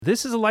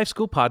This is a Life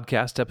School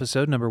Podcast,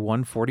 episode number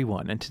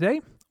 141, and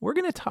today we're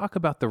going to talk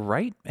about the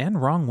right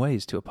and wrong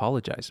ways to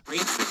apologize. No,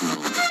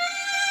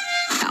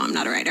 I'm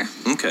not a writer.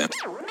 Okay.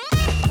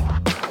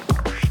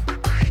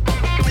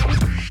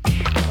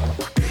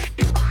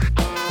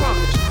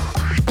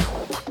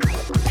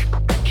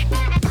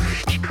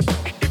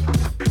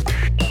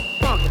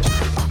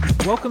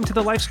 Welcome to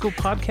the Life School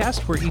Podcast,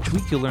 where each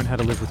week you'll learn how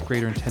to live with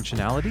greater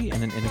intentionality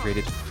and an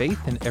integrated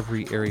faith in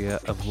every area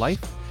of life.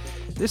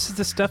 This is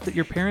the stuff that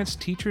your parents,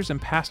 teachers, and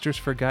pastors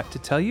forgot to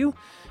tell you.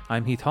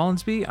 I'm Heath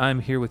Hollinsby. I'm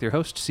here with your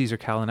host, Caesar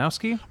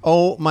Kalinowski.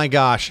 Oh my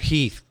gosh,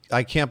 Heath,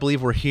 I can't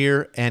believe we're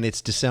here and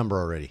it's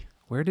December already.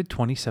 Where did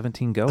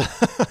 2017 go?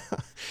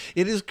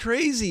 It is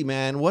crazy,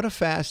 man. What a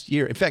fast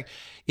year. In fact,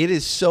 it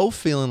is so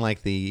feeling like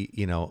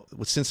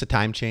since the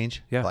time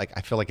change, like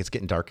I feel like it's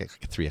getting dark at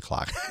 3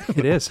 o'clock.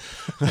 It is.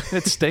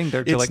 It's staying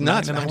dark till like 9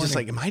 nuts. in the I'm morning. just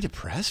like, am I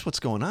depressed? What's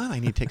going on? I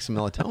need to take some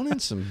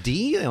melatonin, some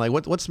D. And like,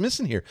 what's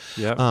missing here?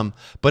 Yep.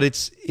 But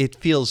it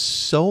feels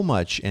so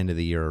much end of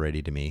the year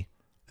already to me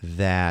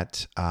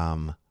that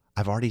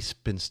I've already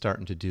been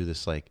starting to do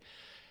this like,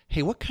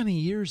 hey, what kind of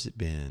year has it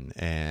been?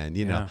 And,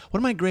 what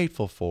am I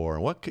grateful for?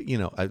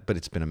 But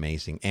it's been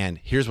amazing. And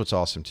here's what's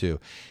awesome too,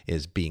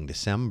 is being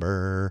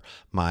December,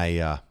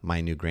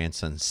 my new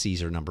grandson,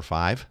 Caesar number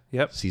 5,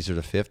 Caesar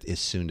the 5th, is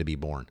soon to be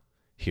born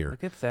here.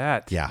 Look at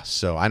that. Yeah.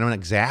 So I don't know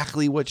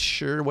exactly what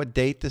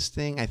date this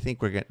thing. I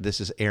think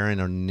this is airing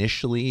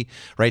initially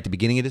right at the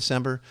beginning of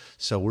December.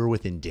 So we're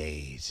within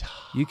days.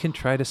 You can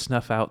try to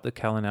snuff out the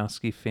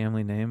Kalinowski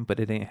family name,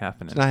 but it ain't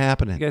happening. It's not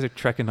happening. You guys are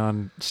trekking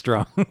on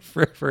strong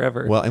for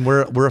forever. Well, and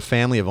we're a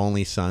family of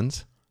only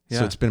sons. Yeah.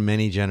 So it's been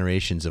many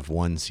generations of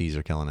one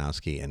Caesar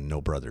Kalinowski and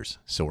no brothers.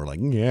 So we're like,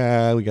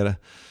 yeah, we got to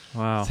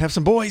let's have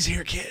some boys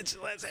here, kids.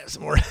 Let's have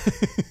some more.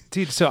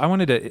 Dude, so I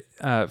wanted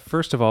to,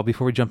 first of all,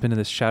 before we jump into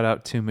this, shout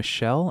out to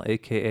Michelle,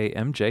 a.k.a.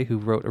 MJ, who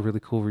wrote a really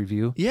cool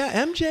review.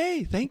 Yeah,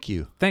 MJ, thank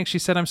you. Thanks. She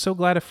said, I'm so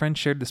glad a friend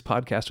shared this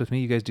podcast with me.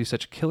 You guys do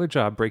such a killer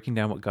job breaking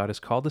down what God has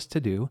called us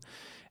to do,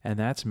 and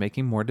that's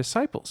making more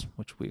disciples,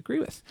 which we agree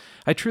with.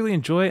 I truly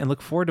enjoy and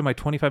look forward to my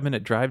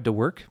 25-minute drive to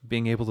work,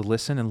 being able to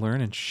listen and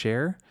learn and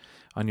share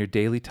on your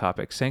daily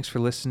topics. Thanks for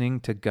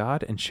listening to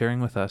God and sharing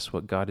with us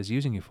what God is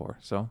using you for.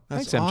 So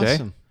That's thanks, MJ.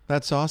 awesome.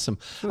 That's awesome.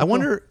 Really I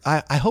wonder,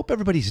 I hope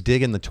everybody's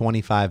digging the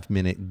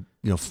 25-minute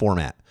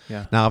format.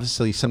 Yeah. Now,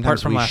 obviously,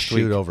 sometimes from we last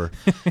shoot week. over.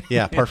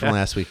 Yeah, apart from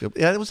last week.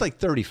 Yeah, it was like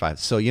 35.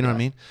 So, you know what I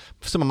mean?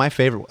 Some of my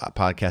favorite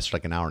podcasts are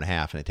like an hour and a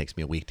half, and it takes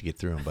me a week to get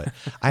through them. But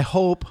I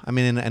hope,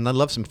 and I'd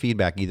love some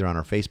feedback either on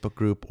our Facebook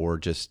group or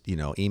just,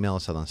 email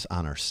us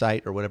on our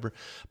site or whatever.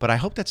 But I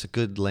hope that's a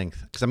good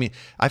length. Because,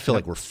 I feel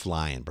like we're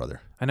flying,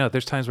 brother. I know.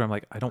 There's times where I'm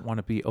like, I don't want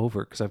to be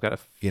over because I've got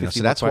 50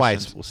 so that's more why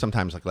questions. it's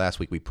sometimes like last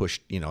week we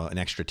pushed, an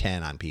extra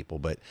 10 on people,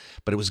 but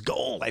it was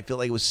gold. I feel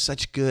like it was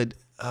such good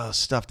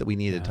stuff that we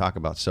needed to talk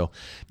about. So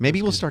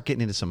maybe we'll start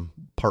getting into some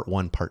part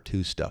 1, part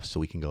 2 stuff so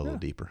we can go a little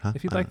deeper, huh?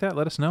 If you'd like that,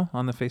 let us know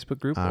on the Facebook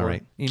group or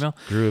email.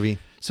 Groovy.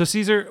 So,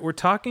 Caesar, we're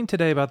talking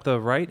today about the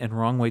right and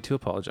wrong way to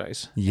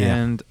apologize. Yeah.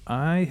 And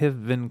I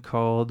have been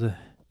called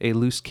a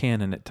loose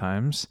cannon at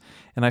times,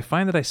 and I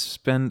find that I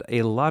spend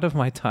a lot of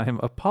my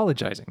time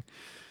apologizing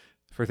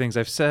for things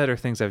I've said or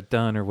things I've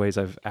done or ways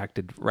I've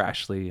acted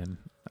rashly, and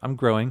I'm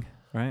growing,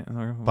 right?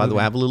 By the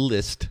way, I have a little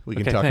list we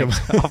can talk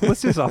about.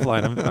 Let's do this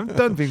offline. I'm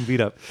done being beat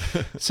up.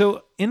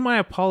 So in my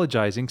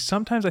apologizing,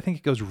 sometimes I think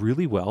it goes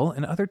really well,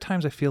 and other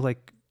times I feel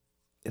like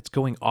it's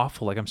going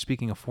awful, like I'm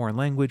speaking a foreign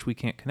language, we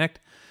can't connect.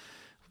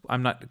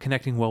 I'm not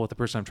connecting well with the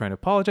person I'm trying to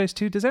apologize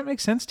to. Does that make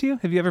sense to you?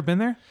 Have you ever been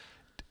there?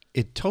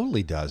 It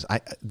totally does.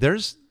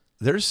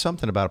 There's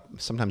something about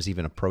sometimes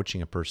even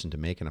approaching a person to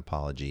make an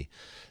apology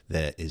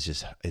that is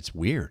just, it's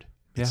weird.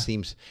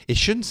 It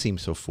shouldn't seem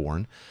so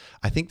foreign.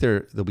 I think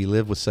that we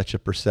live with such a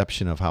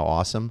perception of how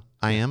awesome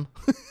I am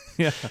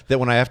that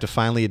when I have to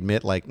finally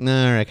admit like,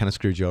 nah, I kind of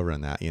screwed you over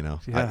on that,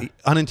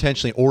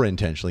 unintentionally or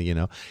intentionally,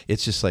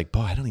 it's just like,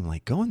 boy, I don't even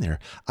like going there.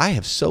 I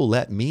have so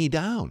let me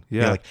down.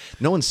 Yeah. Like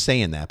no one's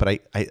saying that, but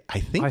I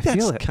think I that's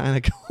feel it. kind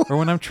of cool. Or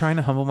when I'm trying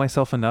to humble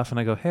myself enough and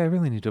I go, hey, I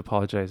really need to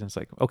apologize. And it's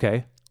like,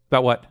 okay,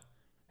 about what?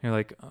 And you're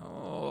like,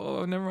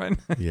 oh, never mind.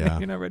 Yeah.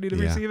 You're not ready to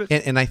receive it.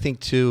 And I think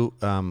too,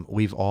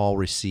 we've all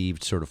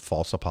received sort of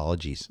false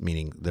apologies,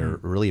 meaning they're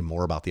really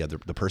more about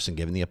the person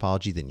giving the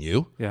apology than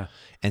you. Yeah.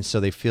 And so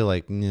they feel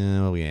like,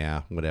 no,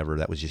 yeah, whatever.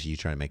 That was just you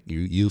trying to make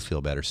you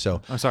feel better.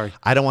 So I'm sorry.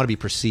 I don't want to be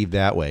perceived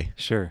that way.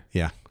 Sure.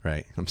 Yeah.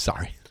 Right. I'm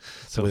sorry.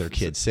 So with our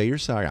kids, say you're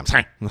sorry. I'm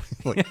sorry.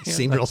 Like,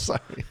 seem real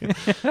sorry.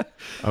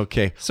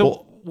 Okay.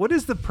 So what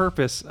is the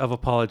purpose of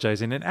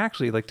apologizing? And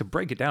actually, like, to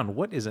break it down,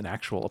 what is an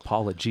actual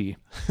apology?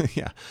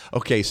 Yeah.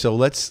 Okay. So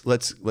let's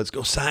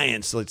go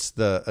science.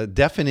 The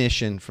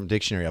definition from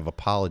dictionary of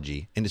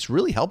apology, and it's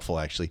really helpful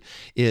actually,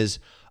 is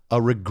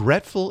a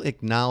regretful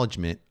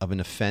acknowledgement of an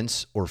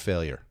offense or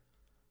failure.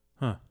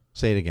 Huh.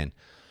 Say it again.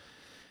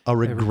 A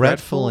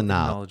regretful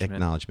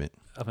acknowledgement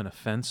of an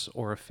offense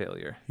or a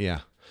failure. Yeah.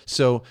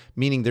 So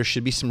meaning there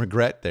should be some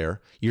regret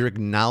there. You're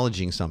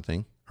acknowledging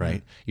something,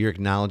 right? You're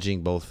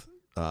acknowledging both.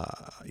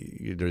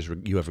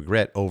 You have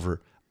regret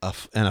over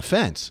an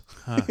offense.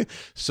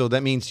 So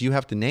that means you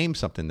have to name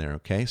something there.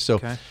 Okay. So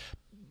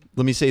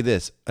let me say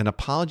this. An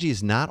apology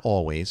is not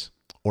always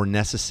or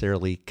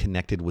necessarily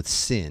connected with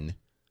sin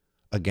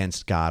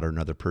against God or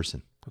another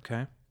person.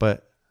 Okay.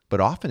 But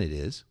often it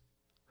is.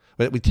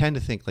 But we tend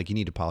to think like you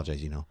need to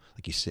apologize,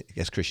 like you sin,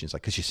 as Christians,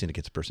 like because you sinned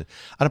against a person.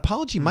 An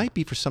apology might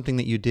be for something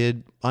that you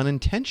did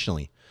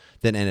unintentionally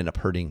that ended up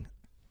hurting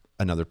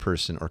another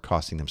person or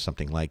costing them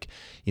something. Like,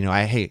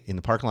 hey, in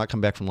the parking lot, come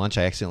back from lunch,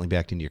 I accidentally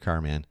backed into your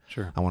car, man.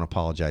 Sure. I want to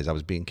apologize. I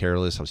was being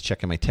careless. I was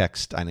checking my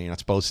text. I know you're not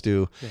supposed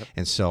to. Yep.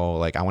 And so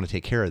like, I want to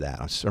take care of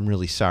that. I'm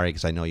really sorry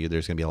because I know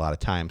there's going to be a lot of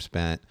time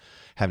spent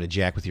having to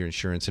jack with your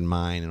insurance and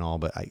mine and all,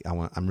 but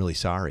I'm really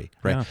sorry.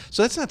 Right. Yeah.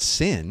 So that's not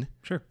sin.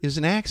 Sure. It was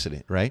an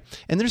accident. Right.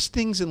 And there's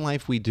things in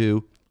life we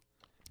do,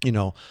 we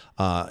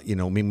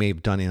may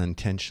have done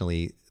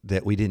unintentionally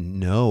that we didn't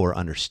know or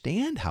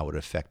understand how it would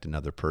affect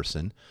another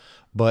person,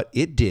 but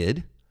it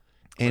did.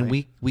 And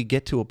we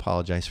get to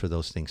apologize for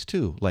those things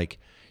too. Like,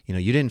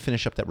 you didn't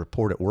finish up that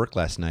report at work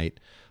last night.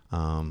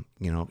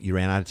 You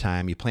ran out of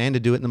time. You planned to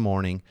do it in the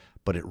morning,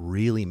 but it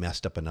really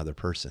messed up another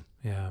person.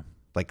 Yeah.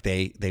 Like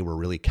they were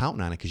really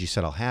counting on it because you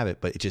said, I'll have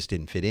it, but it just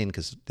didn't fit in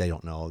because they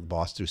don't know. The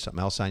boss threw something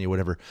else on you,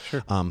 whatever.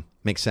 Sure.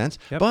 Makes sense.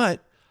 Yep.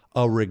 But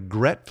a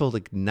regretful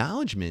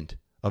acknowledgement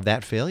of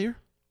that failure,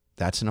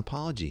 that's an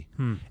apology.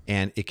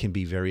 And it can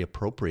be very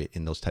appropriate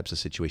in those types of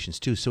situations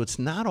too. So it's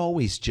not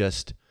always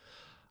just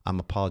I'm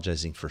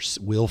apologizing for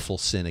willful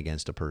sin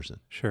against a person.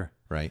 Sure.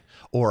 Right.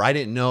 Or I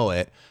didn't know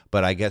it,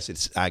 but I guess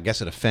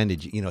it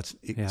offended you.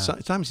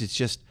 Sometimes it's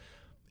just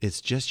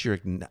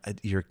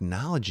you're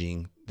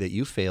acknowledging that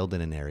you failed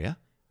in an area.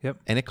 Yep.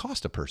 And it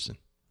cost a person.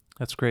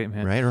 That's great,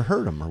 man. Right. Or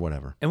hurt them or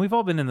whatever. And we've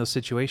all been in those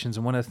situations.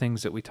 And one of the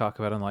things that we talk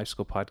about on Life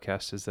School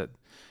Podcast is that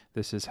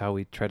this is how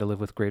we try to live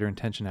with greater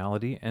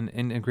intentionality and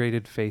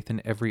integrated faith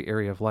in every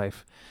area of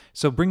life.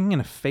 So bringing in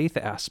a faith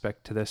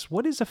aspect to this,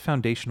 what is a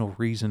foundational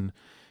reason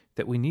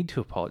that we need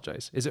to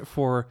apologize? Is it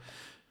for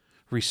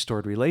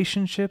restored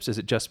relationships? Is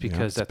it just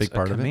because that's a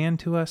command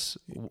to us?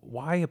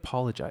 Why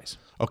apologize?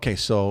 Okay,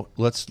 so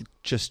let's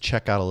just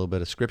check out a little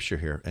bit of scripture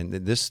here. And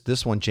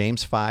this one,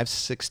 James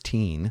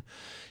 5:16,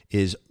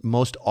 is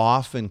most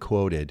often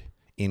quoted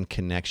in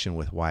connection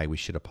with why we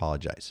should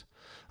apologize.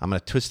 I'm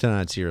going to twist it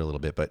on its ear a little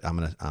bit, but I'm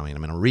going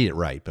to read it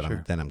right, but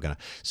Sure. I'm going to.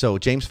 So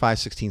James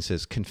 5:16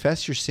 says,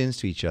 "Confess your sins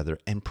to each other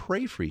and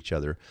pray for each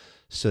other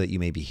so that you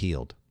may be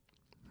healed."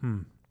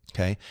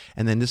 Okay.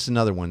 And then this is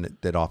another one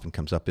that often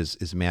comes up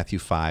is Matthew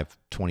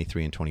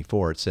 5:23 and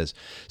 24. It says,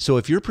 "So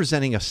if you're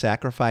presenting a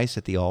sacrifice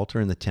at the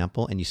altar in the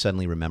temple and you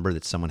suddenly remember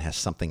that someone has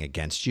something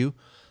against you,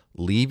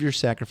 leave your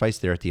sacrifice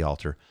there at the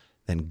altar,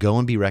 then go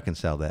and be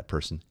reconciled to that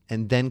person,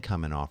 and then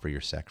come and offer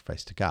your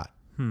sacrifice to God."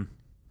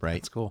 Right?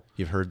 That's cool.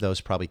 You've heard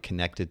those probably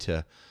connected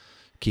to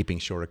keeping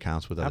short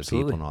accounts with other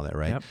Absolutely. people and all that,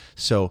 right? Yep.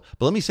 So,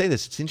 but let me say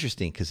this. It's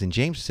interesting because in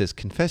James it says,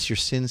 "Confess your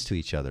sins to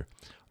each other."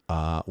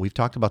 We've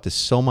talked about this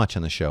so much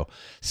on the show.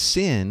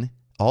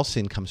 All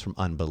sin comes from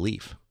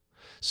unbelief.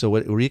 So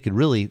we could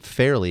really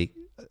fairly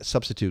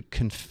substitute,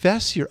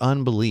 confess your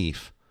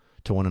unbelief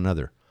to one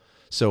another.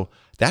 So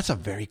that's a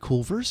very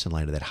cool verse in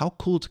light of that. How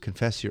cool to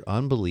confess your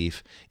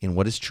unbelief in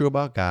what is true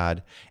about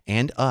God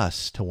and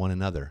us to one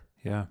another.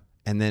 Yeah.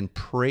 And then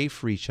pray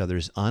for each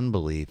other's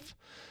unbelief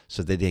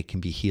so that they can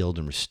be healed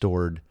and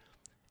restored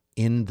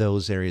in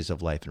those areas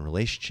of life and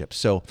relationships.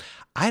 So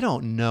I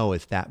don't know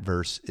if that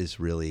verse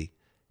is really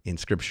in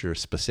scripture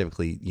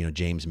specifically,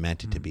 James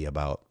meant it to be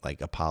about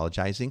like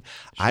apologizing.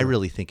 Sure. I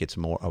really think it's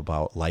more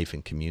about life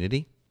and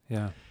community.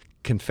 Yeah.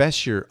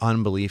 Confess your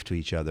unbelief to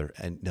each other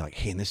and like,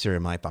 hey, in this area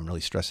of my life, I'm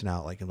really stressing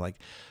out.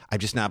 I'm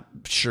just not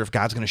sure if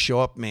God's going to show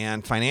up,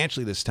 man,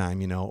 financially this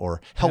time, or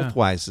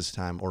health-wise this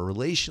time, or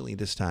relationally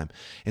this time.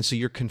 And so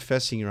you're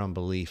confessing your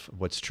unbelief of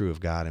what's true of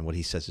God and what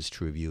he says is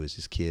true of you as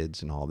his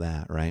kids and all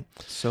that, right?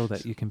 So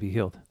that you can be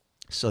healed.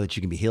 So that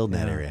you can be healed in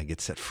that area,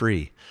 get set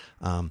free.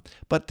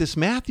 But this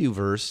Matthew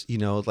verse,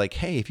 like,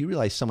 hey, if you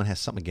realize someone has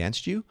something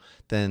against you,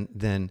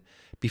 then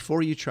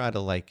before you try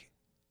to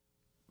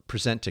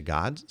present to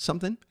God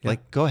something,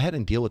 go ahead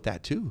and deal with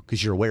that too,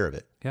 because you're aware of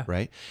it,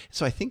 right?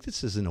 So I think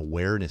this is an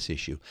awareness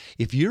issue.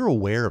 If you're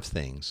aware of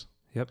things,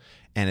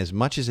 and as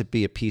much as it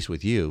be at peace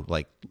with you,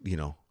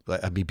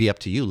 be up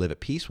to you, live at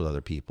peace with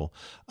other people,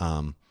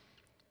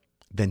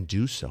 then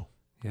do so.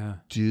 Yeah.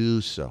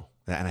 Do so.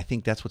 And I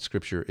think that's what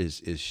Scripture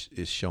is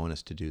showing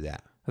us to do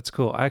that. That's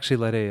cool. I actually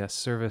led a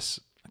service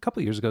a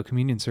couple of years ago,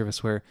 communion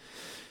service, where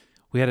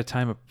we had a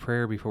time of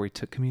prayer before we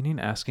took communion,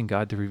 asking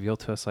God to reveal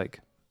to us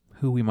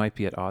who we might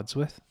be at odds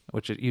with,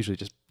 which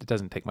it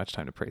doesn't take much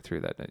time to pray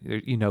through that.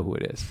 You know who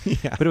it is.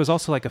 Yeah. But it was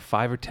also like a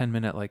 5 or 10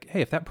 minute,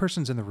 hey, if that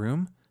person's in the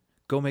room,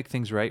 go make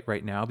things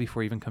right now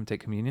before you even come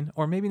take communion,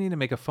 or maybe you need to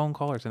make a phone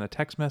call or send a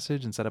text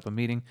message and set up a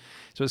meeting.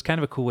 So it's kind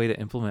of a cool way to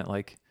implement,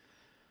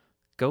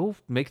 go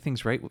make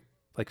things right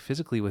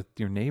physically with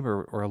your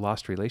neighbor or a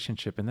lost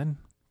relationship, and then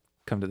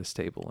come to this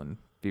table and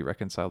be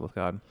reconciled with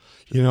God.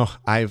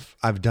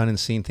 I've done and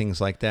seen things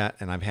like that,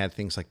 and I've had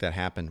things like that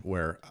happen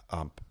where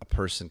a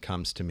person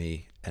comes to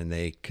me and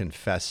they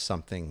confess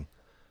something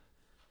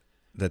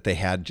that they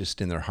had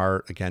just in their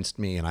heart against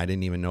me, and I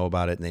didn't even know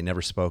about it, and they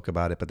never spoke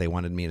about it, but they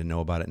wanted me to know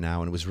about it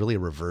now, and it was really a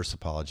reverse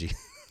apology.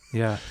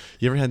 Yeah.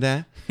 You ever had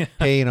that?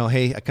 Hey,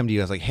 hey, I come to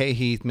you. I was like, hey,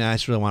 Heath, man, I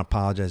just really want to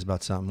apologize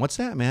about something. What's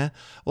that, man?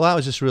 Well, I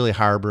was just really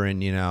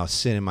harboring,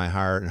 sin in my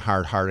heart and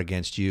hard heart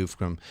against you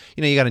from,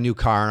 you got a new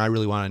car and I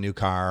really want a new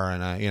car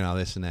and,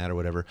 this and that or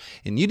whatever.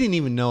 And you didn't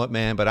even know it,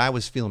 man, but I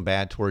was feeling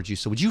bad towards you.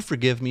 So would you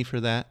forgive me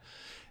for that?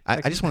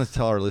 I just want to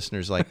tell our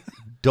listeners,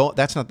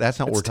 that's not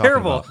what we're talking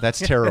about. That's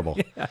terrible.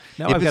 Yeah.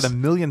 Now I've got a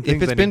million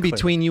things. If it's been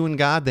between you and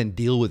God, then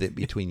deal with it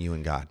between you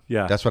and God.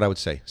 Yeah. That's what I would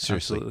say.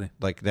 Seriously.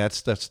 Absolutely.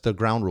 That's the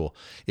ground rule.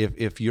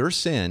 If your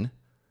sin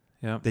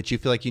that you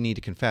feel like you need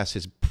to confess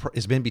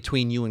has been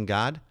between you and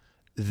God,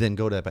 then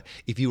go to that.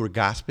 If you were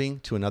gossiping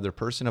to another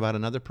person about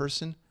another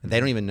person, and they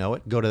don't even know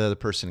it, go to the other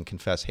person and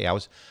confess, hey, I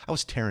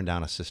was tearing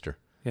down a sister.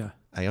 Yeah.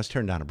 I was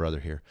tearing down a brother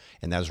here,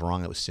 and that was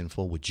wrong. That was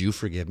sinful. Would you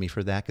forgive me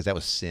for that? Because that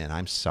was sin.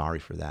 I'm sorry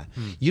for that.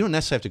 You don't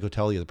necessarily have to go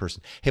tell the other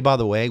person, hey, by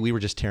the way, we were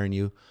just tearing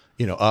you,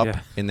 up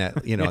in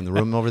that, in the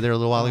room over there a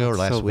little while ago or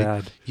last week.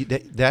 Bad.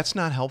 That's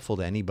not helpful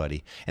to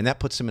anybody, and that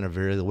puts them in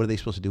what are they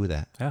supposed to do with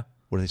that? Yeah.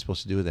 What are they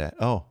supposed to do with that?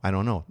 Oh, I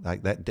don't know.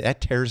 Like that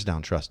tears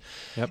down trust.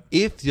 Yep.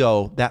 If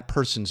though that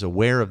person's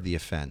aware of the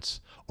offense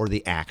or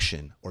the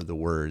action or the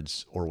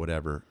words or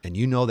whatever, and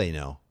they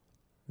know.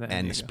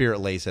 And the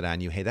Spirit lays it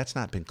on you, hey, that's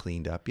not been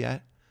cleaned up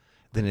yet,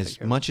 then as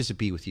much as it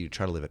be with you,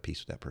 try to live at peace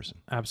with that person.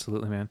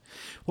 Absolutely, man.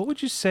 What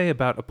would you say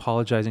about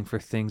apologizing for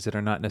things that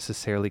are not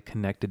necessarily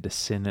connected to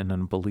sin and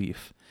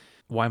unbelief?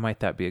 Why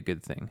might that be a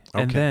good thing?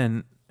 Okay. And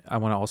then I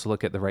want to also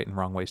look at the right and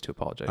wrong ways to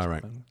apologize. All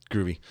right,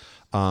 groovy.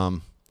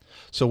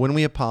 So when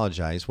we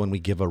apologize, when we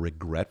give a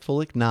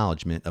regretful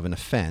acknowledgement of an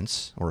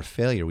offense or a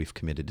failure we've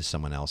committed to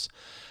someone else,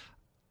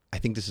 I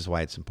think this is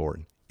why it's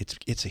important.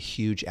 It's a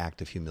huge act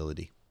of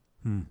humility.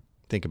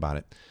 Think about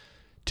it.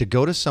 To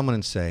go to someone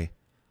and say,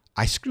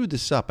 I screwed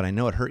this up and I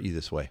know it hurt you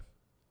this way.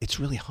 It's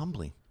really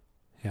humbling.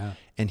 Yeah.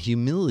 And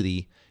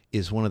humility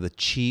is one of the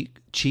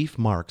chief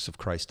marks of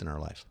Christ in our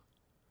life.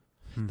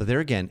 But there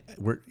again,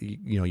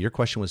 your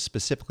question was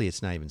specifically,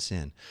 it's not even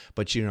sin.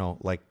 But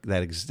like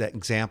that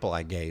example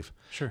I gave.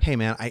 Sure. Hey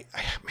man, I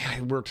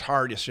worked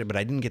hard yesterday, but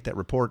I didn't get that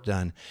report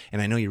done,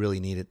 and I know you really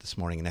need it this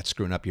morning, and that's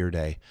screwing up your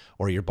day,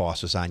 or your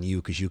boss was on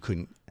you because you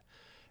couldn't.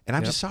 And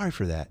I'm just sorry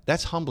for that.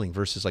 That's humbling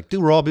versus like,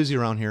 dude, we're all busy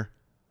around here.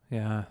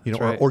 Yeah.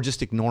 Or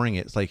just ignoring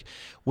it. It's like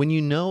when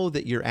you know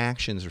that your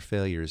actions or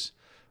failures,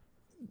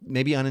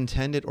 maybe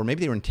unintended, or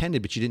maybe they were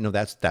intended, but you didn't know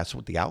that's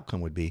what the outcome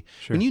would be.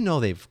 Sure. When you know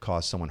they've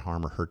caused someone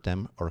harm or hurt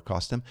them or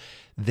cost them,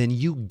 then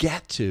you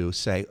get to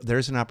say,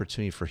 there's an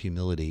opportunity for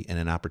humility and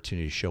an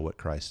opportunity to show what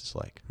Christ is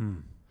like.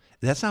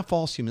 That's not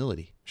false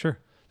humility. Sure.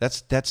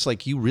 That's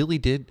like you really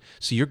did.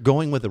 So you're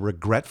going with a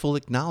regretful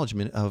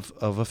acknowledgement of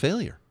a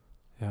failure.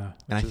 Yeah.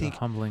 And I think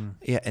humbling.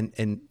 Yeah.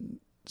 And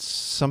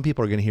some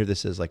people are going to hear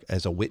this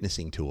as a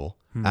witnessing tool.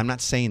 I'm not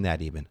saying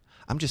that even.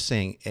 I'm just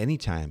saying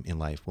anytime in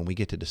life when we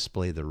get to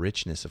display the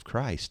richness of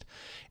Christ,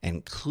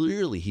 and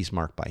clearly he's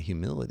marked by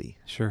humility.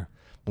 Sure.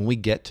 When we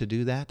get to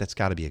do that, that's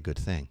got to be a good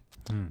thing,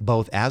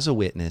 both as a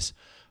witness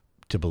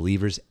to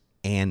believers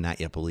and not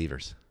yet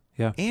believers.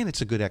 Yeah. And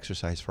it's a good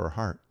exercise for our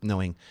heart,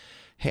 knowing,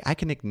 hey, I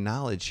can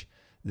acknowledge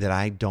that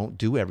I don't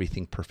do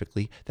everything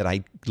perfectly, that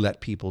I let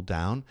people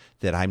down,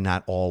 that I'm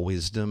not all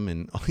wisdom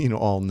and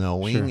all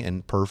knowing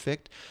and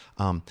perfect,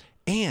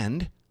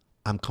 and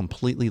I'm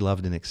completely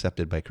loved and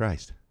accepted by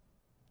Christ.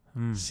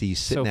 So you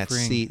sit in that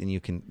seat and you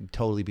can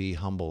totally be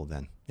humble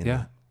then.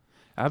 Yeah,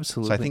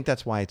 absolutely. So I think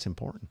that's why it's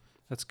important.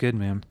 That's good,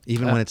 man.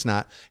 Even when it's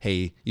not,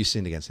 hey, you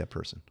sinned against that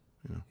person.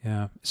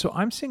 Yeah. So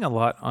I'm seeing a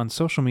lot on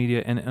social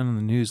media and on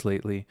the news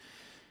lately.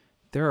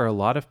 There are a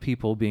lot of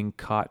people being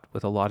caught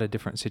with a lot of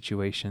different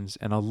situations,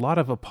 and a lot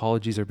of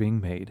apologies are being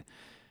made.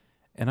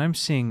 And I'm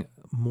seeing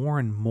more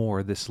and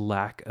more this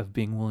lack of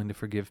being willing to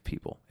forgive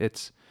people.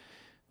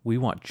 We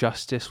want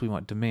justice, we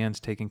want demands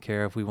taken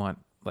care of, we want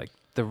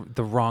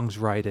the wrongs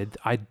righted.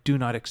 I do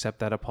not accept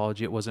that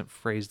apology. It wasn't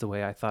phrased the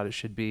way I thought it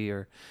should be,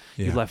 or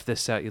you left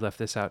this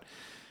out.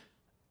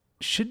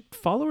 Should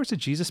followers of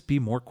Jesus be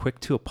more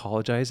quick to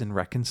apologize and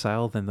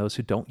reconcile than those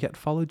who don't yet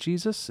follow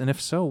Jesus? And if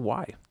so,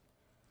 why?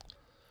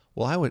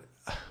 Well,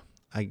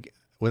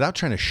 without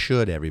trying to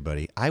should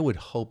everybody, I would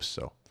hope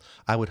so.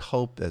 I would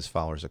hope as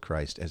followers of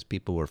Christ, as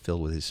people who are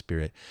filled with his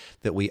Spirit,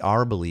 that we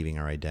are believing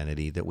our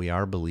identity, that we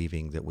are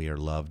believing that we are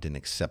loved and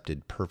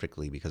accepted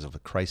perfectly because of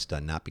what Christ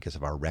done, not because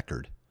of our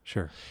record.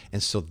 Sure.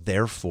 And so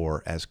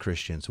therefore, as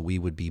Christians, we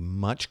would be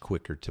much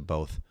quicker to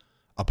both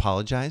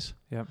apologize,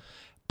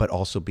 but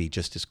also be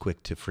just as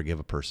quick to forgive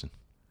a person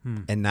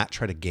and not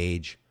try to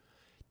gauge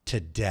to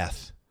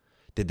death.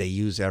 Did they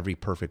use every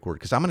perfect word?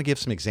 Because I'm going to give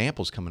some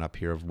examples coming up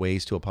here of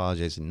ways to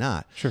apologize and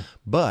not. Sure.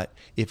 But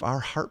if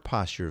our heart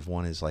posture of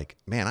one is like,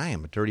 man, I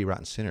am a dirty,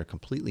 rotten sinner,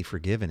 completely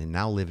forgiven, and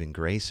now live in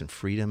grace and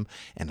freedom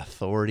and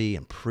authority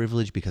and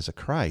privilege because of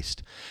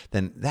Christ,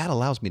 then that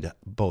allows me to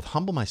both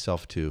humble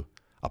myself to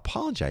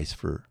apologize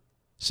for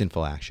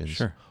sinful actions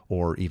Sure.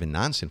 or even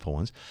non-sinful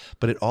ones,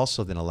 but it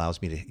also then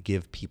allows me to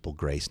give people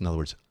grace. In other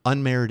words,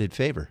 unmerited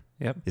favor.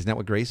 Yep. Isn't that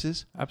what grace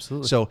is?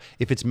 Absolutely. So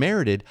if it's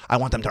merited, I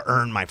want them to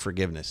earn my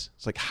forgiveness.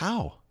 It's like,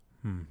 how?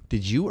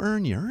 Did you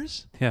earn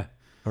yours? Yeah.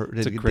 Or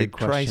It's a did great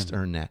Christ question.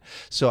 earn that?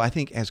 So I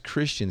think as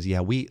Christians,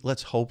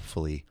 let's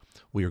hopefully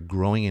we are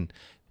growing in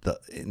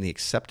the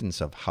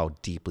acceptance of how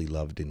deeply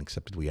loved and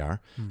accepted we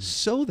are,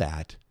 so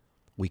that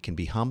we can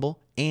be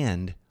humble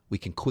and we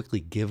can quickly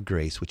give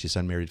grace, which is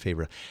unmerited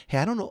favor. Hey,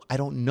 I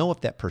don't know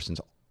if that person's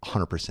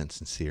 100%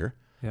 sincere,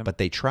 Yep. but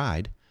they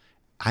tried.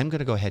 I'm going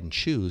to go ahead and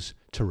choose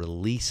to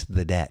release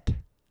the debt,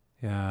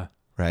 Yeah.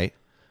 right?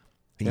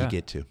 And Yeah. you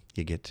get to.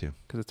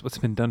 Because it's what's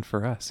been done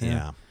for us.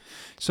 Yeah.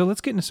 So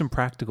let's get into some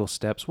practical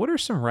steps. What are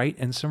some right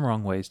and some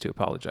wrong ways to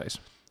apologize?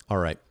 All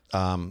right.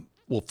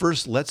 Well,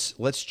 first,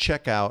 let's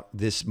check out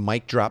this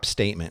mic drop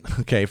statement,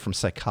 okay, from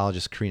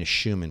psychologist Karina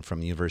Schumann from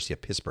the University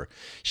of Pittsburgh.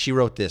 She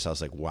wrote this. I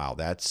was like, wow,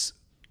 it's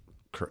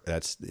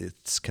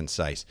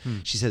concise.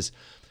 She says,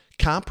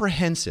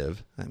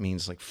 comprehensive, that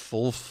means like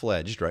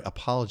full-fledged, right?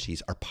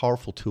 Apologies are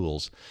powerful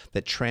tools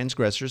that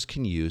transgressors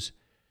can use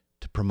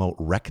to promote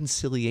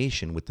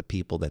reconciliation with the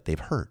people that they've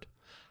hurt.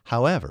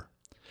 However,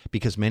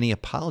 because many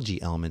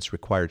apology elements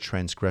require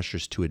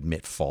transgressors to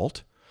admit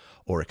fault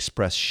or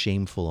express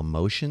shameful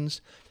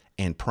emotions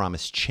and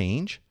promise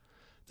change,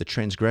 the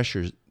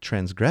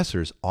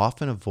transgressors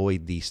often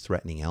avoid these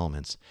threatening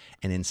elements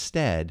and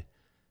instead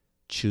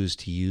choose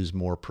to use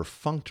more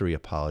perfunctory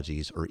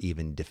apologies or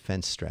even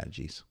defense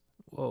strategies.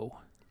 Whoa,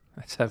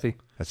 that's heavy.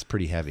 That's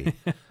pretty heavy.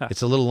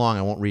 It's a little long.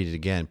 I won't read it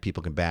again.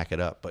 People can back it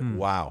up, but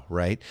wow,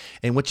 right?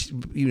 And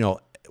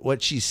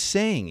what she's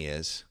saying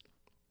is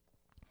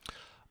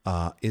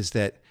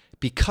that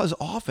because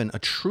often a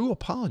true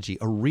apology,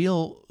 a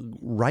real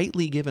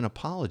rightly given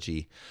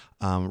apology,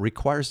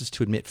 requires us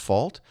to admit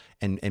fault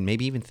and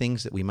maybe even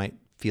things that we might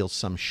feel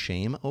some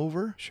shame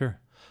over. Sure.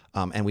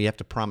 And we have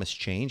to promise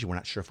change, and we're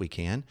not sure if we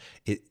can.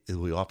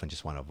 We often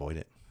just want to avoid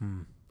it.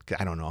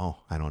 I don't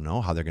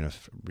know how they're going to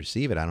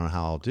receive it. I don't know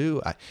how I'll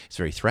do. It's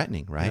very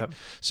threatening, right? Yep.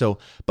 So,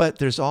 but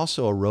there's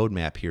also a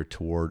roadmap here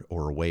toward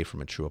or away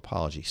from a true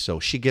apology. So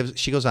she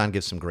goes on,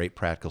 gives some great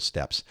practical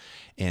steps,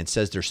 and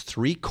says there's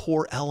 3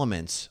 core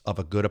elements of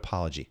a good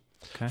apology.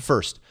 Okay.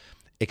 First,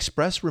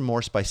 express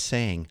remorse by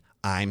saying,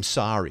 "I'm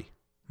sorry,"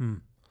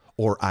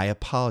 or "I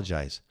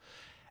apologize,"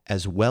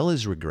 as well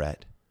as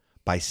regret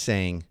by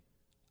saying,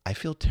 "I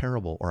feel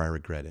terrible," or "I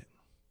regret it."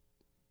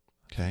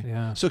 Okay.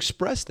 Yeah. So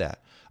express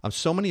that.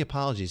 So many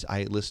apologies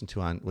I listen to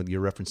what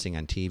you're referencing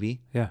on TV,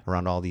 Yeah.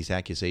 around all these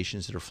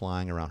accusations that are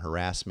flying around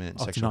harassment,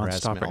 Oh, it's sexual nonstop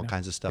harassment, right all now.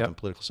 kinds of stuff Yep. and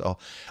political. So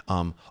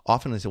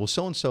often they say, well,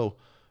 so-and-so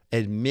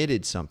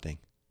admitted something.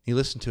 You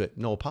listen to it,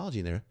 no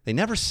apology there. They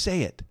never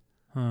say it.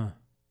 Huh.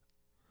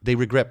 They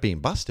regret being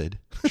busted,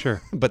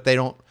 Sure. but they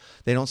don't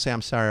say,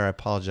 "I'm sorry, I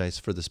apologize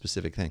for the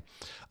specific thing."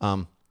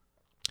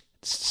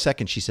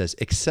 Second, she says,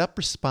 accept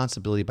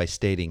responsibility by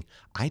stating,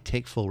 "I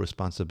take full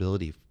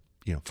responsibility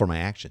for my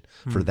action,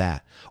 for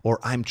that," or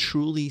 "I'm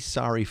truly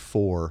sorry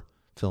for,"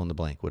 fill in the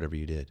blank, whatever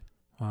you did.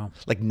 Wow.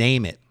 Like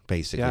name it,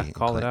 basically. Yeah,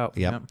 call it out.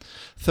 Yep. Yep.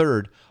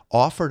 Third,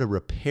 offer to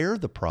repair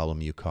the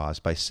problem you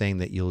caused by saying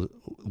that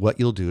what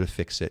you'll do to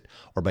fix it,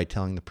 or by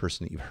telling the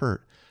person that you've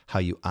hurt how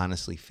you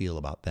honestly feel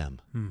about them.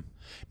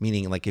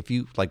 Meaning, like if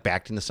you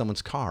backed into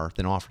someone's car,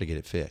 then offer to get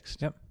it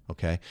fixed. Yep.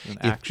 Okay. An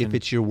If action.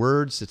 it's your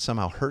words that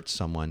somehow hurt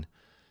someone,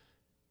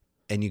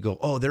 and you go,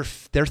 "Oh, they're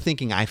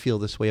thinking I feel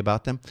this way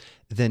about them,"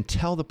 then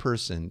tell the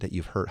person that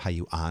you've hurt how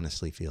you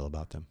honestly feel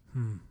about them.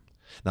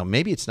 Now,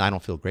 maybe it's I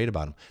don't feel great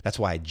about them. That's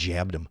why I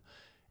jabbed them.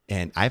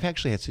 And I've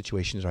actually had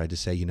situations where I had to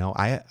say,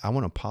 I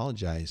want to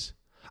apologize.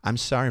 I'm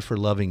sorry for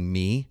loving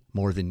me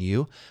more than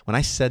you. When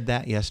I said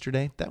that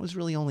yesterday, that was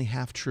really only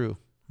half true.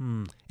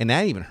 And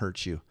that even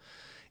hurts you.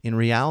 In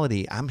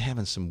reality, I'm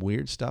having some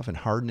weird stuff and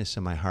hardness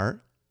in my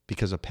heart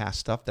because of past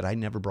stuff that I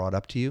never brought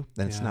up to you.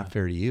 Then it's Yeah. not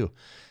fair to you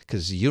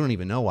because you don't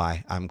even know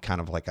why I'm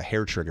kind of like a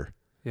hair trigger.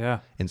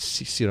 Yeah. And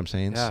see what I'm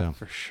saying? Yeah, So.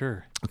 for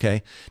sure.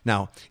 Okay.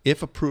 Now,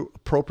 if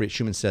appropriate,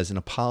 Schumann says an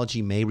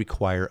apology may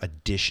require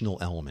additional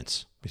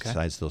elements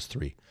besides those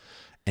 3.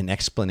 An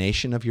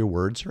explanation of your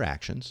words or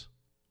actions.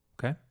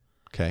 Okay.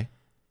 Okay.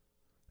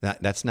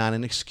 That's not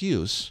an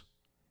excuse.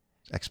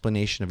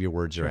 Explanation of your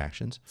words or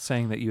actions.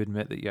 Saying that you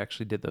admit that you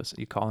actually did those,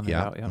 you calling it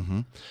Yeah. out. Yeah.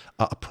 Mhm.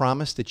 A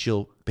promise that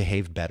you'll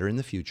behave better in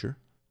the future,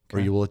 or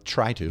Okay. you will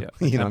try to. Yeah,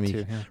 You know what I attempt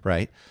mean? to, yeah.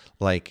 Right?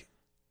 Like,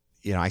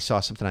 I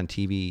saw something on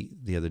TV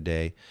the other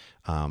day,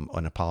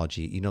 an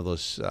apology.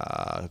 Those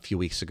a few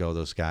weeks ago,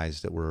 those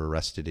guys that were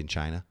arrested in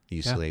China, the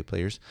UCLA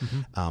players,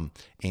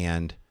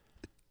 and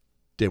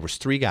there was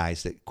 3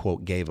 guys that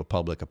quote gave a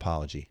public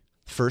apology.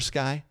 First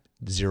guy,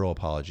 0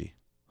 apology.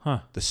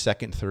 Huh. The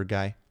second, third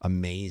guy,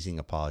 amazing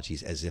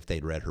apologies, as if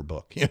they'd read her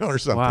book, or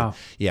something. Wow.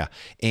 Yeah,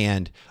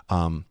 and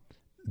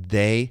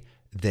the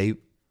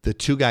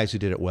 2 guys who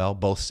did it well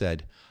both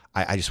said,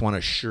 I just want to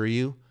assure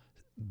you,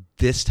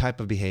 this type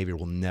of behavior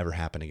will never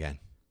happen again.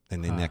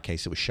 And in that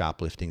case, it was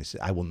shoplifting. They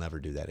said, I will never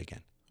do that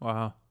again.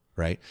 Wow.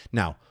 Right?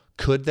 Now,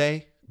 could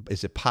they?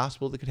 Is it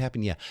possible that could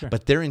happen? Yeah. Sure.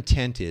 But their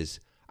intent is,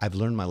 I've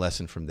learned my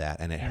lesson from that,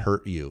 and it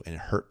hurt you, and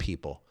it hurt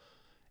people,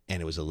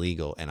 and it was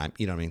illegal, and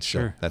you know what I mean?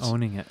 Sure, So that's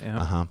owning it,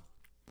 yeah.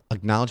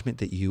 Acknowledgement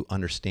that you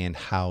understand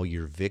how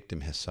your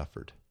victim has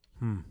suffered.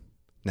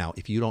 Now,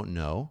 if you don't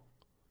know,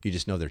 you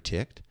just know they're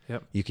ticked,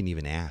 Yep. you can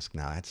even ask.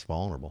 Now, that's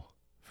vulnerable.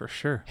 For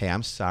sure. Hey,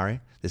 I'm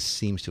sorry. This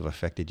seems to have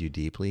affected you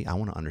deeply. I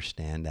want to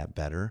understand that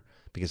better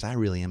because I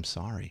really am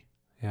sorry.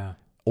 Yeah.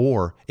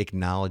 Or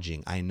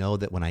acknowledging, I know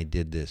that when I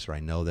did this, or I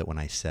know that when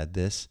I said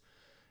this,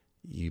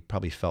 you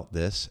probably felt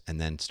this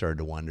and then started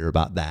to wonder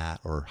about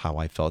that or how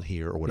I felt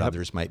here or what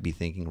others might be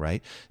thinking,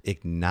 right?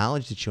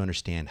 Acknowledge that you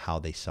understand how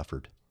they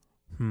suffered.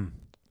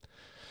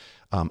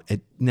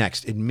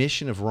 Next,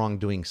 admission of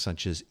wrongdoing,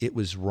 such as it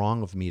was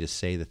wrong of me to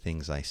say the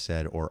things I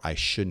said, or I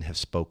shouldn't have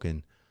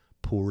spoken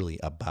poorly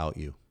about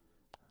you.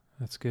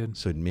 That's good.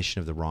 So admission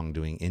of the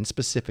wrongdoing in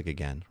specific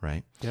again,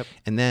 right? Yep.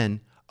 And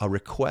then a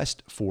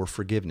request for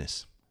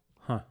forgiveness.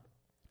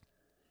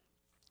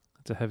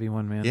 That's a heavy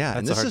one, man. Yeah, That's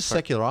and a this hard is a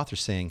secular author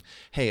saying,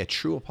 hey, a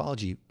true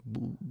apology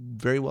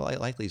very well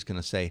likely is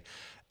going to say,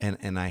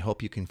 and I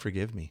hope you can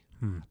forgive me.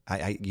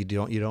 You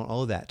don't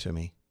owe that to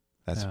me.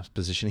 That's a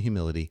position of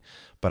humility,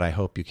 but I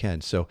hope you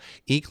can. So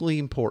equally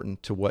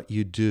important to what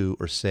you do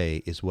or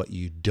say is what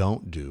you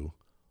don't do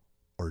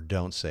or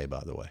don't say,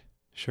 by the way.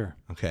 Sure.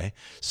 Okay?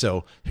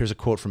 So here's a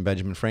quote from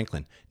Benjamin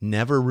Franklin.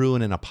 Never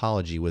ruin an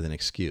apology with an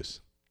excuse.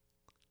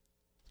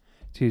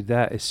 Dude,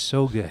 that is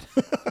so good.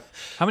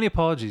 How many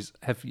apologies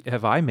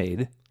have I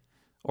made?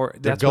 Or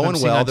They're that's what I'm going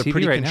seeing well. on They're TV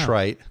pretty right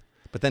contrite.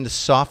 But then to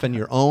soften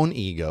your own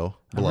ego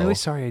I'm blow. really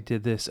sorry I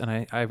did this, and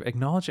I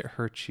acknowledge it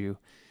hurt you,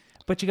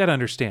 but you got to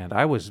understand,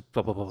 I was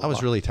blah, blah, blah, blah. I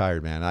was really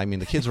tired, man. I mean,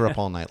 the kids were up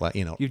all night,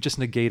 You just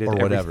negated or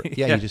whatever. everything.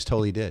 Yeah, you just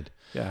totally did.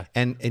 Yeah.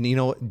 And you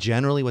know,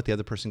 generally what the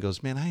other person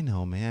goes, man, I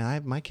know,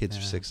 man. My kids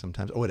are sick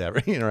sometimes, or whatever,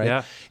 right?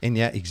 Yeah. And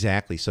yeah,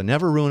 exactly. So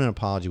never ruin an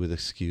apology with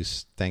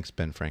excuse. Thanks,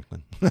 Ben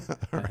Franklin.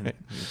 All right.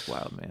 He's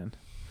wild, man.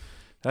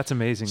 That's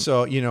amazing.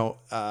 So,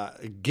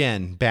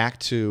 again, back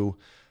to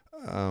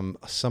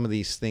some of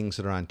these things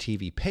that are on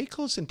TV. Pay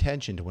close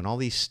attention to when all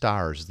these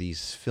stars,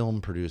 these film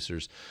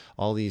producers,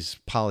 all these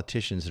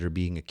politicians that are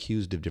being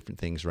accused of different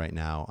things right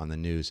now on the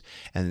news,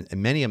 and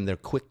many of them, they're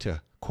quick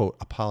to, quote,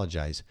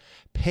 apologize.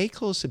 Pay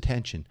close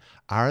attention.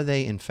 Are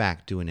they, in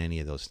fact, doing any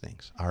of those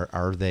things?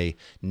 Are they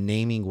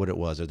naming what it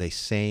was? Are they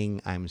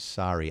saying, I'm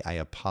sorry, I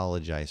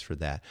apologize for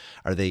that?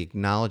 Are they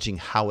acknowledging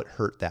how it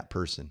hurt that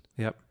person?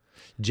 Yep.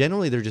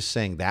 Generally, they're just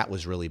saying that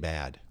was really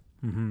bad.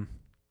 Mm-hmm.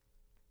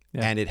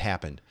 Yeah. And it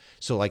happened.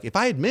 So, like, if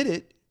I admit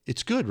it,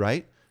 it's good,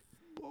 right?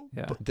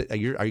 Yeah. But are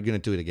you going to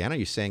do it again? Are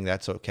you saying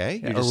that's okay?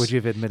 Yeah, or would you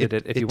have admitted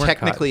it if you weren't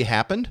technically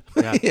happened?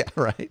 Yeah. Yeah,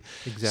 right.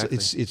 Exactly.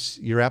 So it's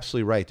you're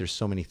absolutely right. There's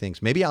so many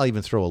things. Maybe I'll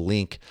even throw a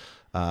link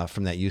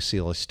from that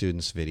UCLA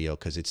students video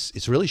because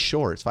it's really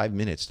short. It's 5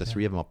 minutes. The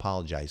three of them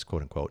apologize,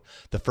 quote unquote.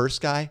 The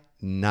first guy,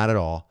 not at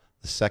all.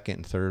 The second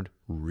and third,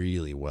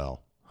 really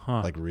well.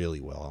 Like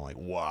really well. I'm like,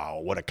 wow,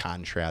 what a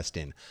contrast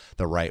in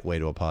the right way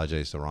to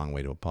apologize, the wrong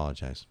way to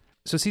apologize.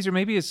 So Caesar,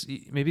 maybe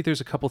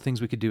there's a couple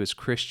things we could do as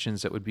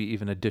Christians that would be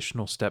even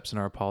additional steps in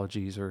our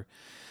apologies or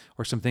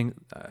something.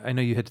 I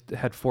know you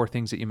had 4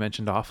 things that you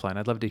mentioned offline.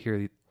 I'd love to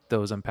hear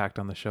those unpacked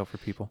on the show for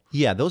people.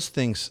 Yeah, those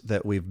things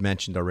that we've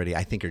mentioned already,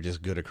 I think are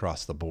just good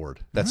across the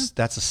board. That's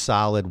a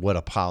solid what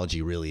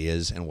apology really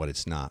is and what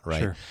it's not, right?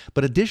 Sure.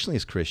 But additionally,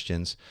 as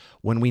Christians,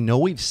 when we know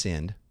we've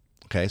sinned,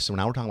 okay, so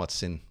now we're talking about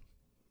sin,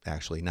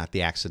 actually, not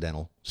the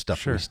accidental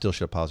stuff that we still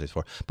should apologize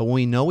for. But when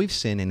we know we've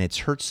sinned and it's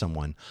hurt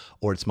someone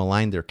or it's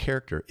maligned their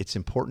character, it's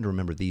important to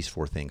remember these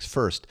 4 things.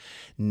 First,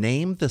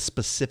 name the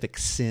specific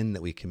sin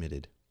that we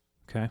committed.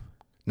 Okay.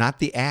 Not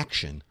the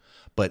action,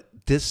 but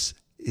this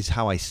is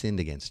how I sinned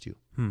against you.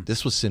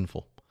 This was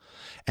sinful.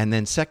 And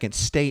then second,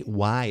 state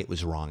why it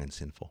was wrong and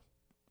sinful.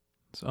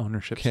 It's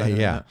ownership. Okay, side of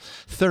yeah. that.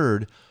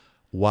 Third,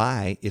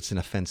 why it's an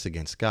offense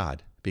against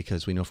God.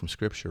 Because we know from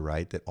Scripture,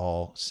 right, that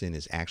all sin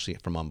is actually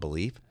from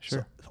unbelief.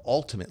 Sure. So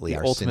ultimately, The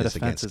our sin ultimate is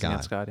offense against is God.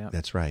 against God, yeah.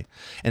 That's right.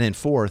 And then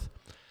fourth,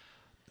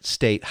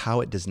 state how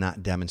it does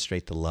not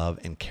demonstrate the love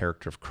and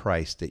character of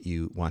Christ that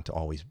you want to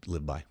always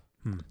live by.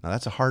 Now,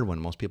 that's a hard one.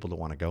 Most people don't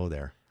want to go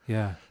there.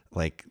 Yeah.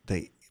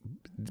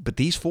 But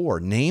these 4,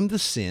 name the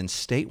sin,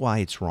 state why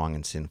it's wrong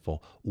and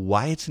sinful,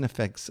 why it's an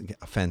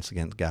offense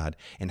against God,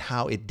 and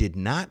how it did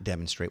not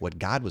demonstrate what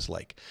God was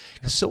like.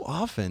 Because so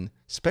often,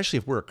 especially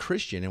if we're a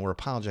Christian and we're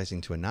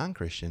apologizing to a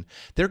non-Christian,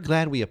 they're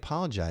glad we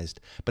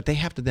apologized, but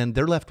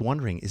they're left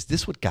wondering, is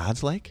this what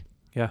God's like?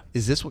 Yeah.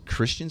 Is this what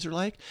Christians are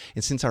like?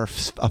 And since our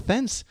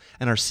offense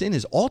and our sin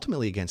is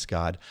ultimately against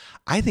God,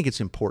 I think it's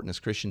important as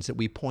Christians that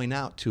we point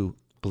out to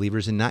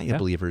believers and not yet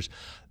believers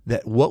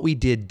that what we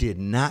did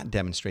not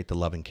demonstrate the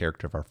love and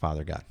character of our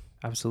Father God.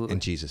 Absolutely.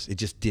 And Jesus. It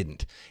just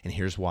didn't. And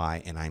here's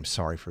why, and I'm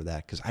sorry for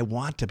that because I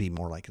want to be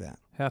more like that.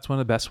 Yeah, it's one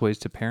of the best ways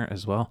to parent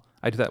as well.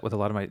 I do that with a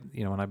lot of my,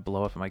 when I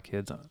blow up at my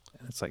kids, and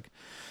it's like,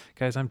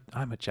 guys, I'm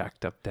a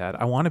jacked up dad.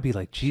 I want to be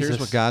like Jesus. Here's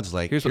what God's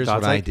like. Here's what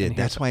God's I like, did. and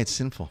That's why it's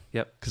sinful.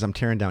 Yep. Because I'm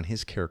tearing down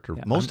his character.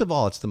 Most of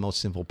all, it's the most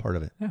sinful part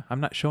of it. Yeah,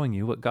 I'm not showing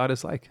you what God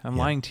is like. I'm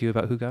lying to you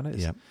about who God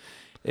is. Yep.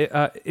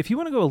 If you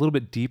want to go a little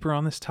bit deeper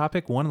on this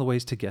topic, one of the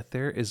ways to get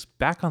there is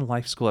back on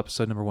Life School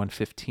episode number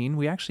 115.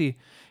 We actually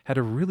had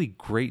a really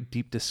great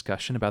deep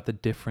discussion about the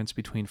difference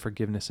between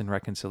forgiveness and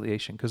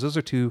reconciliation, because those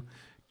are two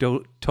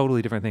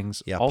totally different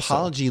things. Yeah, also.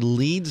 apology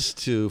leads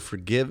to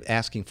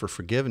asking for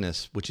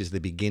forgiveness, which is the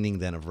beginning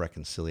then of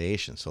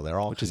reconciliation. So they're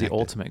all which is connected. the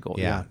ultimate goal.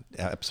 Yeah,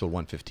 episode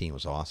 115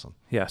 was awesome.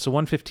 Yeah, so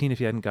 115 if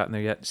you hadn't gotten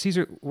there yet.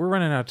 Caesar, we're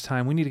running out of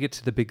time. We need to get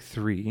to the big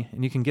three,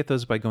 and you can get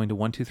those by going to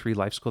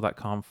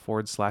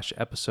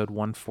 123lifeschool.com/episode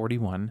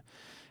 141.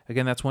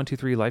 Again, that's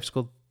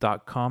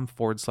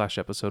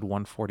 123lifeschool.com/episode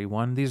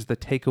 141. These are the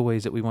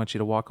takeaways that we want you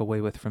to walk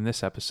away with from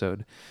this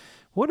episode.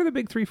 What are the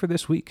big three for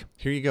this week?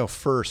 Here you go.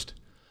 First,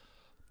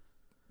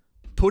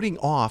 putting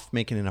off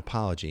making an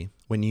apology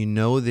when you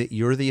know that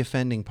you're the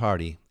offending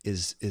party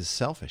is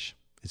selfish.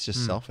 It's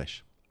just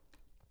selfish.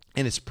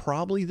 And it's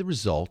probably the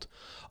result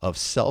of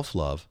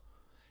self-love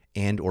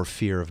and or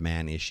fear of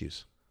man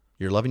issues.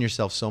 You're loving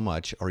yourself so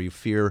much, or you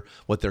fear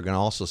what they're going to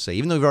also say,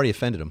 even though you've already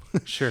offended them,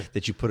 Sure.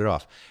 that you put it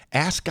off.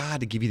 Ask God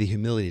to give you the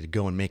humility to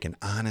go and make an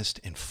honest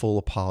and full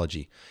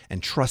apology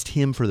and trust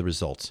him for the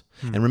results.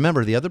 And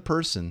remember, the other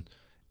person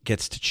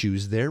gets to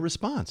choose their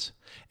response,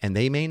 and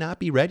they may not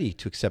be ready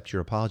to accept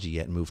your apology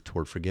yet and move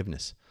toward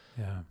forgiveness.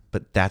 Yeah.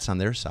 But that's on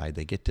their side.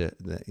 They get to,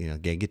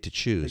 they get to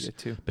choose. They get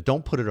to. But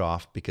don't put it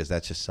off, because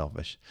that's just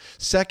selfish.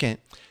 Second,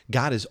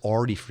 God has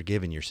already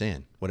forgiven your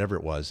sin, whatever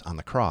it was, on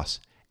the cross,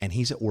 and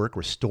he's at work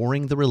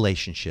restoring the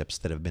relationships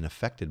that have been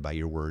affected by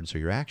your words or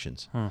your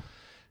actions.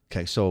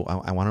 Okay, so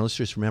I want our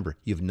listeners to remember,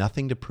 you have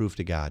nothing to prove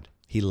to God.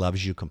 He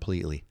loves you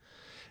completely.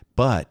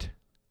 But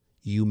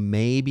you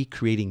may be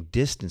creating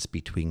distance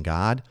between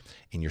God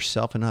and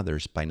yourself and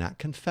others by not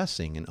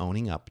confessing and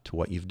owning up to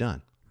what you've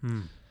done.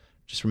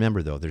 Just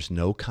remember, though, there's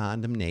no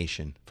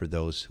condemnation for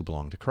those who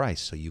belong to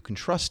Christ, so you can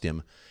trust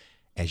him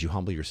as you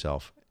humble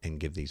yourself and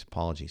give these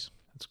apologies.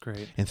 That's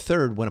great. And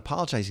third, when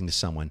apologizing to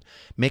someone,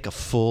 make a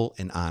full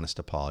and honest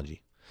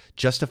apology.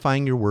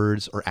 Justifying your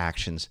words or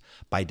actions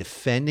by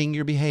defending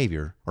your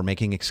behavior or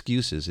making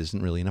excuses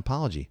isn't really an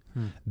apology.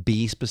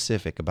 Be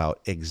specific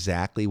about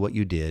exactly what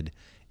you did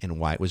and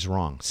why it was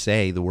wrong.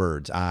 Say the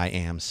words, I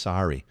am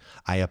sorry.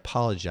 I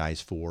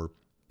apologize for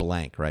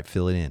blank, right?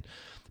 Fill it in.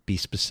 Be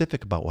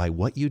specific about why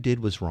what you did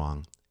was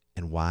wrong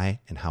and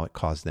why and how it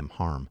caused them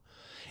harm.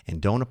 And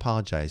don't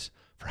apologize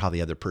for how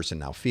the other person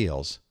now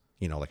feels.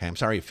 Like, I'm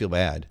sorry you feel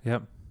bad.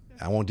 Yep.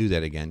 I won't do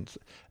that again.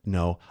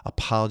 No,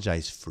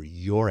 apologize for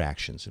your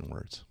actions and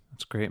words.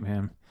 That's great,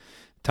 man.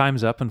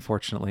 Time's up,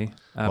 unfortunately.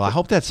 Well, I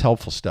hope that's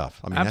helpful stuff.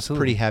 I mean, Absolutely. That's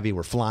pretty heavy.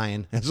 We're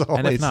flying, as always.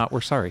 And if not,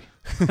 we're sorry.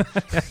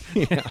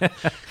 Yeah.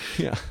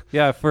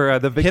 Yeah, for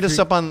the big Hit us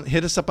up on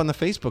the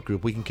Facebook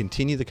group. We can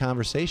continue the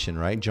conversation,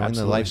 right? Join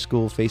Absolutely. the Life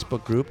School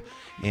Facebook group,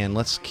 and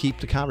let's keep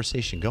the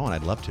conversation going.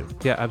 I'd love to.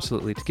 Yeah,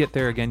 absolutely. To get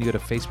there, again, you go to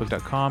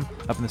facebook.com.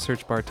 Up in the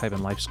search bar, type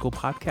in Life School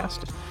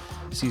Podcast.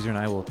 Caesar and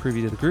I will approve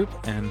you to the group,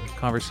 and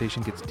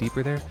conversation gets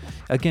deeper there.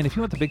 Again, if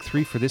you want the big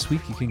three for this week,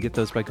 you can get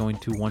those by going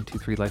to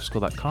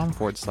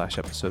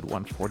 123lifeschool.com/episode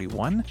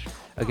 141.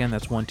 Again,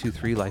 that's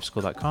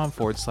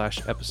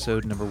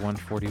 123lifeschool.com/episode number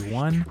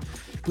 141.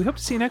 We hope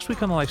to see you next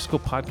week on the Life School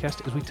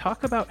Podcast as we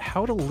talk about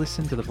how to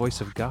listen to the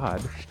voice of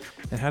God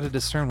and how to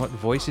discern what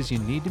voices you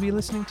need to be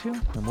listening to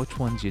and which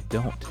ones you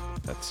don't.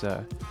 That's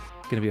going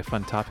to be a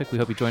fun topic. We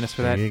hope you join us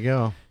for that. There you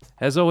go.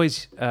 As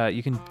always,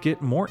 you can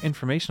get more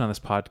information on this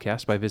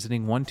podcast by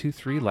visiting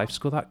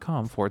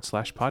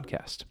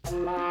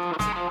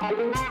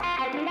 123lifeschool.com/podcast.